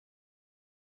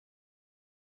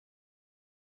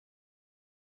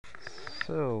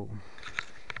So,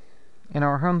 in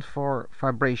our hunt for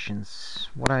vibrations,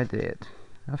 what I did,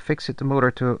 I fixed the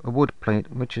motor to a wood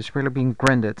plate which is really being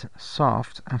grinded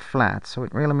soft and flat, so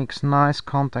it really makes nice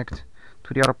contact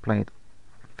to the other plate.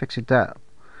 Fix it that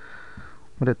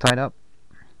with it tied up.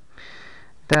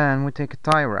 Then we take a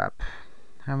tie wrap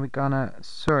and we're gonna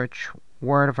search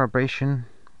where the vibration,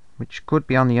 which could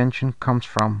be on the engine, comes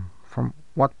from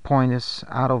what point is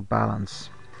out of balance.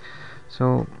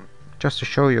 So just to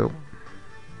show you,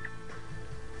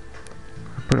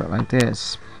 I put it like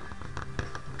this,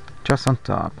 just on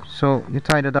top. So you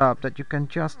tied it up that you can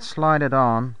just slide it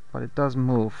on, but it doesn't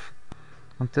move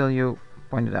until you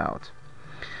point it out.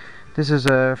 This is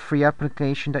a free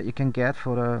application that you can get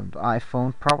for the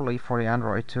iPhone, probably for the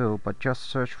Android too, but just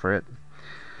search for it.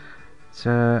 It's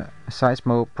a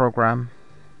Seismo program.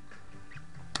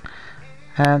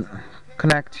 And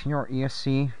connect your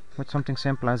ESC with something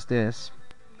simple as this.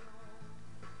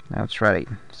 Now it's ready.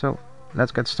 So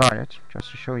let's get started,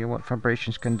 just to show you what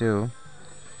vibrations can do.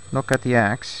 Look at the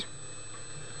axe.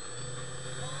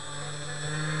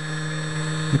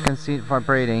 You can see it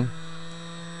vibrating.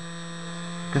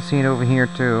 You can see it over here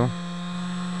too.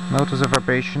 Notice the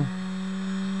vibration.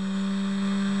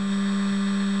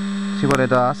 See what it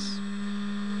does.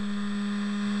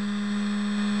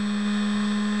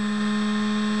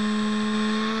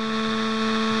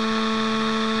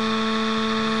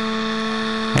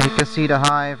 And you can see the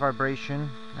high vibration,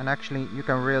 and actually you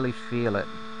can really feel it.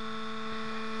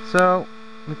 So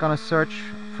we're gonna search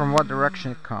from what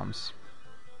direction it comes.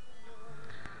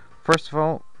 First of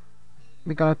all,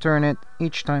 we're gonna turn it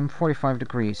each time 45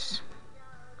 degrees.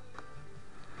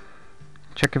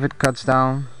 Check if it cuts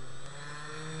down.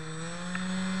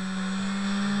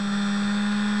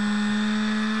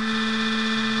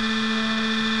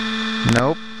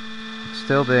 Nope, it's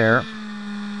still there.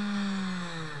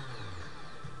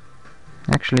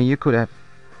 Actually, you could have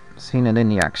seen it in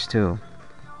the axe too.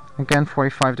 Again,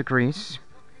 45 degrees.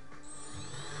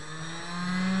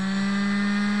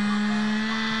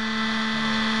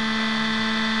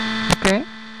 Okay,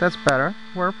 that's better.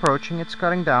 We're approaching, it's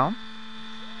cutting down.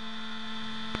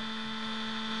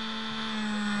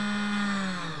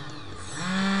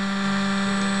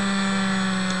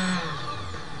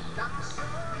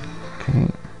 Okay.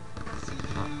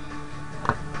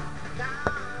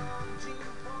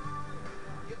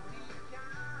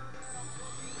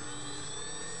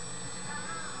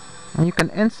 And you can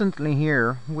instantly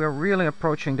hear we're really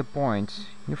approaching the point.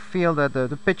 You feel that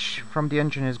the pitch from the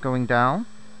engine is going down.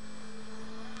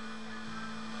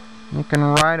 You can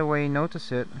right away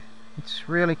notice it. It's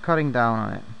really cutting down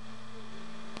on it.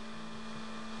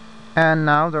 And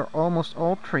now they're almost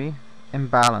all three in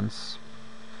balance.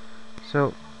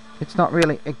 So it's not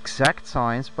really exact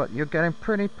science, but you're getting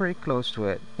pretty close to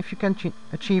it. If you can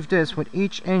achieve this with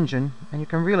each engine, and you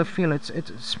can really feel it's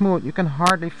smooth, you can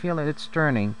hardly feel that it's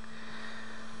turning.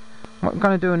 What we're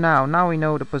gonna do now we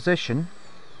know the position,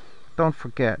 don't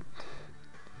forget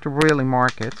to really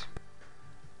mark it.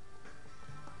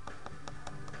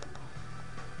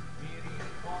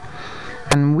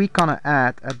 And we're gonna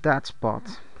add at that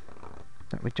spot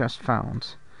that we just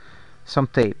found some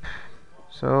tape.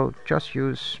 So just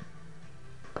use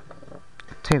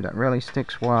tape that really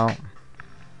sticks well.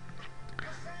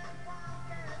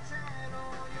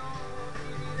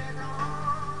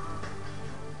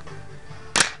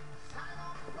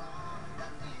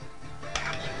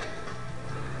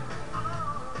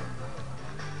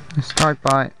 Start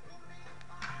by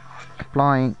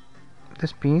applying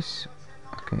this piece.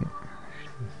 Okay.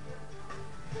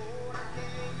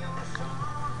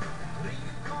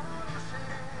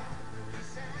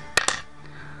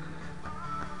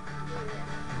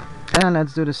 And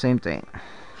let's do the same thing.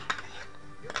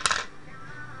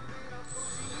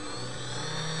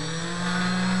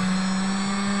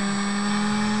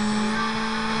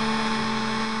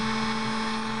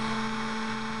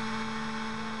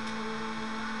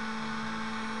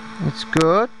 It's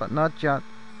good, but not just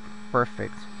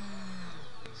perfect.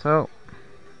 So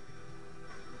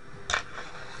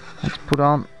let's put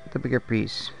on the bigger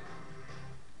piece.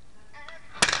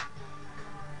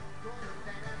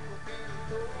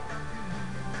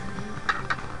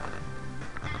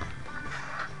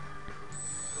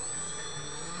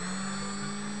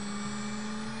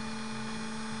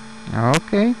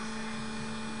 Okay.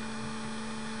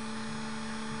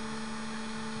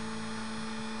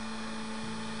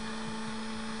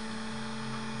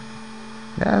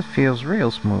 That feels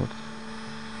real smooth.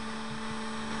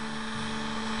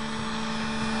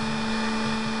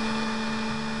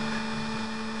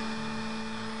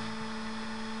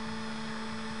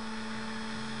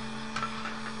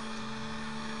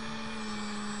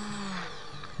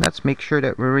 Let's make sure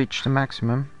that we reach the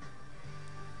maximum.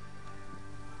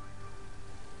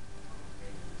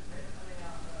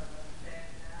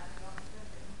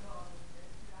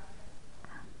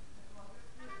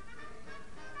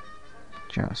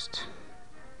 Just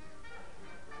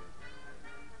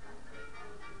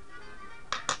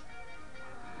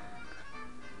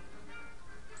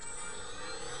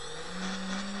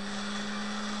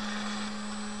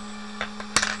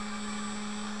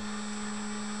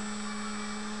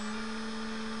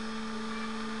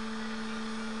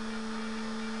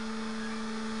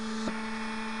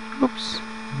oops,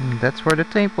 that's where the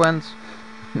tape went.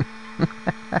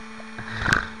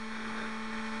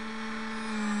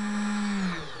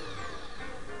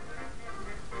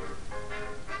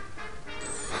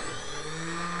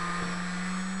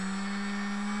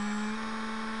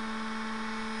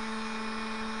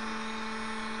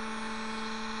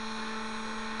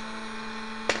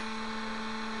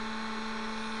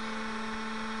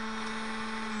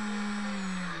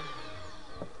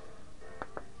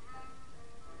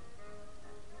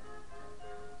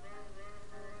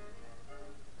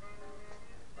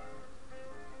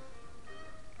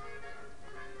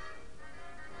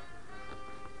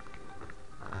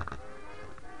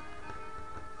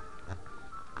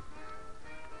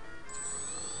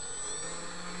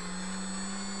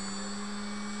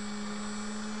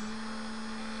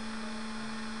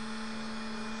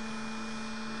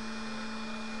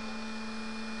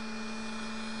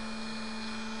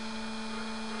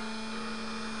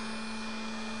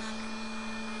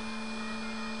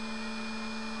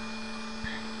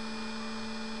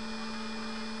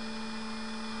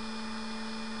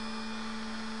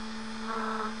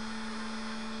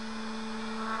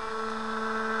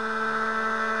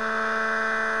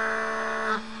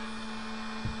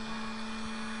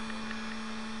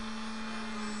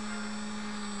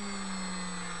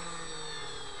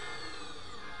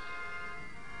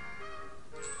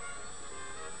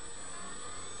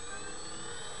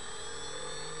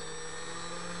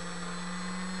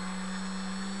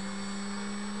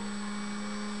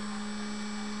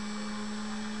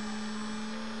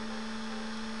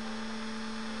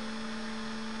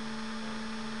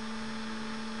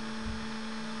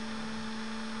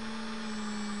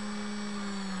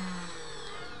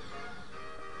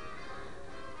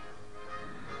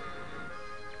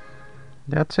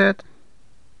 That's it.